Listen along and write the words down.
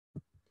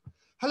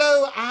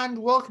Hello and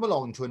welcome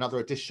along to another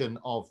edition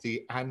of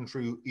the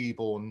Andrew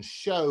Eborn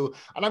Show.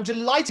 And I'm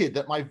delighted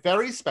that my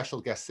very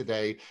special guest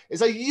today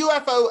is a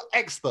UFO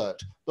expert,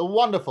 the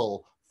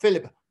wonderful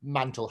Philip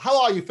Mantle.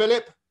 How are you,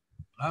 Philip?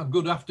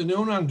 Good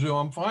afternoon, Andrew.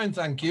 I'm fine,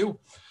 thank you.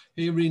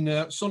 Here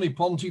in sunny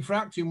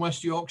Pontefract in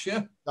West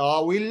Yorkshire.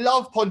 Oh, we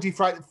love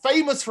Pontefract,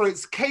 famous for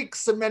its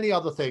cakes and many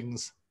other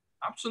things.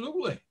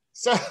 Absolutely.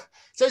 So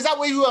is that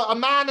where you were, a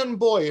man and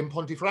boy in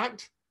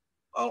Pontefract?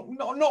 Oh,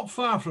 not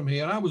far from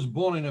here. I was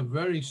born in a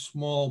very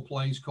small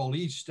place called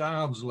East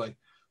Ardsley,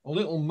 a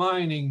little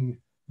mining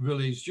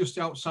village just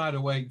outside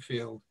of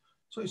Wakefield.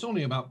 So it's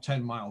only about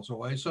 10 miles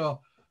away. So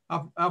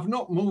I've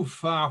not moved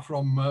far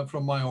from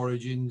my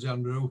origins,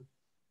 Andrew.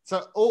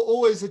 So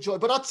always a joy.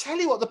 But I'll tell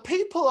you what, the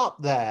people up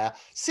there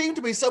seem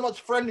to be so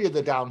much friendlier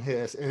than down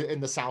here in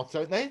the south,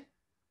 don't they?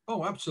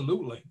 Oh,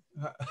 absolutely.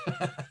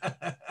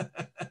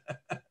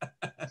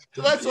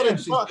 So that's what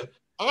yes, it's.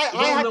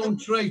 I had known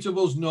trait of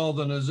us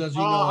Northerners, as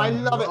you know. I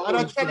love it.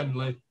 And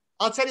friendly.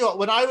 I'll tell you what,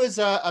 when I was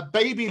a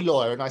baby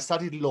lawyer and I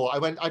studied law,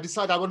 I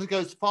decided I wanted to go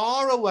as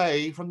far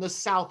away from the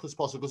south as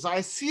possible because I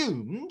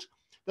assumed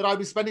that I'd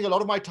be spending a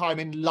lot of my time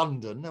in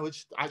London,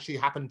 which actually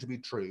happened to be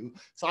true.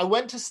 So I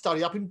went to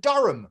study up in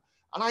Durham,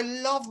 and I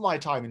love my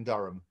time in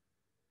Durham.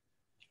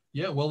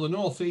 Yeah, well, the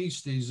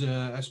Northeast is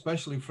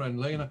especially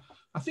friendly. And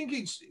I think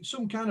it's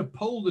some kind of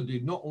poll they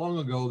did not long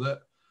ago that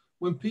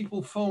when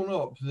people phone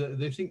up,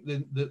 they think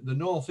the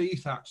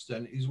Northeast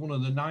accent is one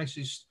of the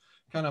nicest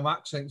kind of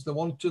accents they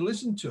want to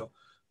listen to.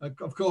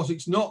 Of course,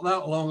 it's not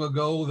that long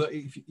ago that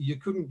if you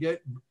couldn't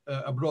get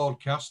a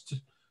broadcast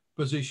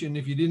position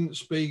if you didn't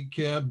speak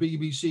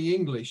BBC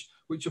English,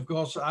 which of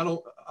course I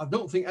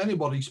don't think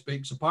anybody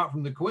speaks apart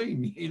from the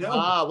Queen, you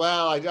know.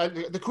 Well,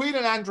 the Queen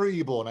and Andrew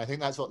Eborn, I think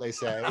that's what they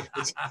say.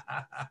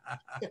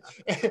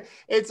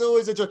 It's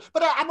always a joy.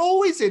 But I'm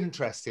always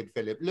interested,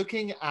 Philip,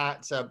 looking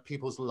at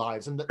people's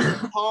lives and the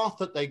path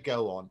that they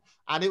go on.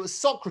 And it was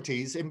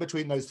Socrates in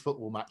between those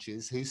football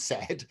matches who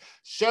said,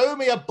 "Show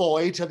me a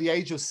boy to the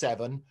age of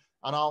 7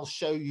 and I'll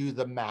show you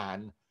the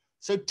man."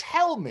 So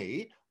tell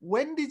me,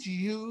 when did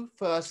you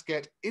first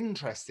get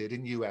interested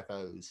in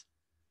UFOs?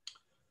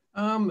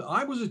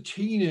 I was a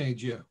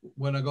teenager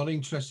when I got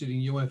interested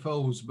in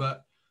UFOs,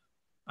 but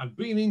I'd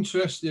been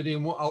interested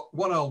in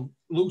what I'll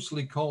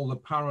loosely call the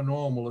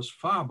paranormal as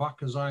far back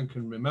as I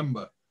can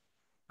remember.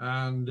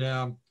 And,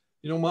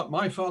 you know,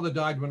 my father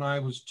died when I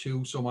was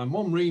 2, so my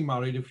mum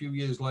remarried a few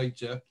years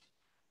later.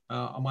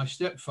 And my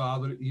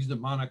stepfather, he's the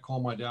man I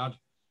call my dad.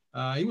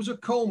 He was a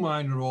coal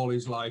miner all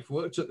his life,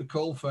 worked at the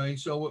coal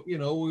face. So, you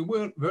know, we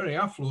weren't very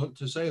affluent,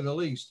 to say the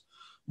least.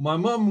 My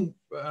mum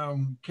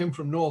came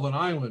from Northern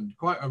Ireland,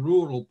 quite a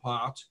rural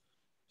part.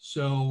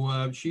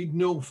 So she'd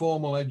no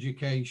formal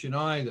education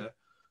either.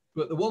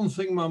 But the one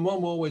thing my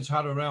mum always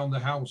had around the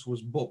house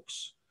was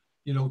books.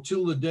 You know,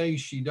 till the day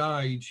she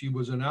died, she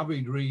was an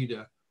avid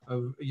reader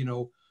of, you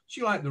know,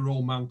 she liked the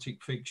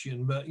romantic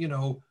fiction, but, you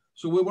know,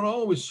 so we were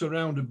always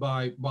surrounded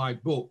by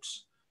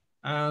books.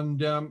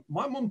 And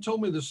my mum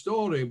told me the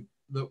story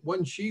that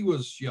when she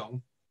was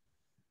young,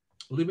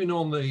 living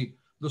on the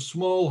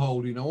small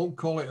holding, I won't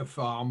call it a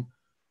farm,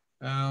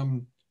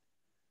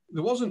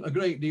 there wasn't a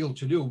great deal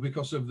to do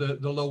because of the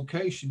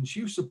location.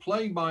 She used to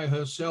play by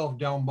herself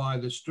down by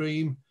the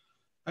stream,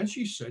 and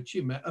she said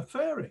she met a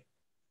fairy,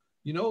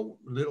 you know,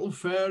 little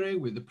fairy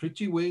with the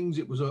pretty wings.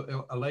 It was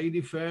a lady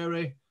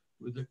fairy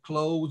with the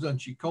clothes,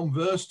 and she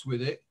conversed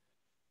with it.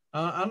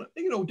 And,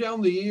 you know,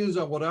 down the years,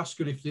 I would ask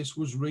her if this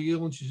was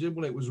real. And she said,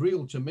 well, it was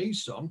real to me,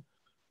 son.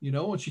 You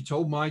know, and she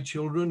told my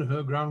children,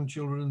 her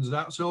grandchildren's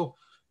that. So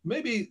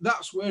maybe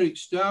that's where it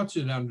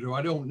started, Andrew.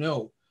 I don't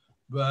know.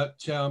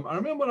 But I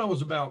remember when I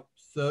was about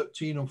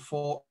 13 or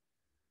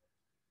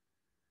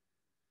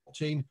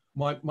 14,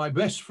 my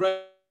best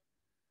friend's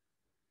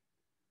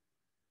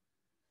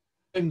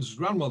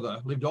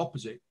grandmother lived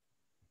opposite.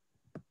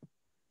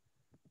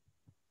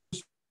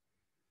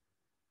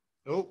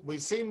 Oh, we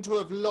seem to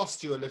have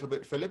lost you a little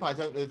bit, Philip. I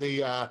don't know,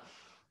 the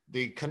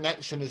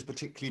connection is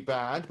particularly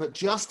bad, but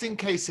just in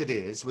case it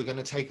is, we're going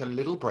to take a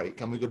little break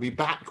and we're going to be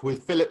back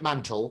with Philip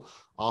Mantle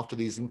after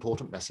these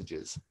important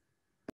messages.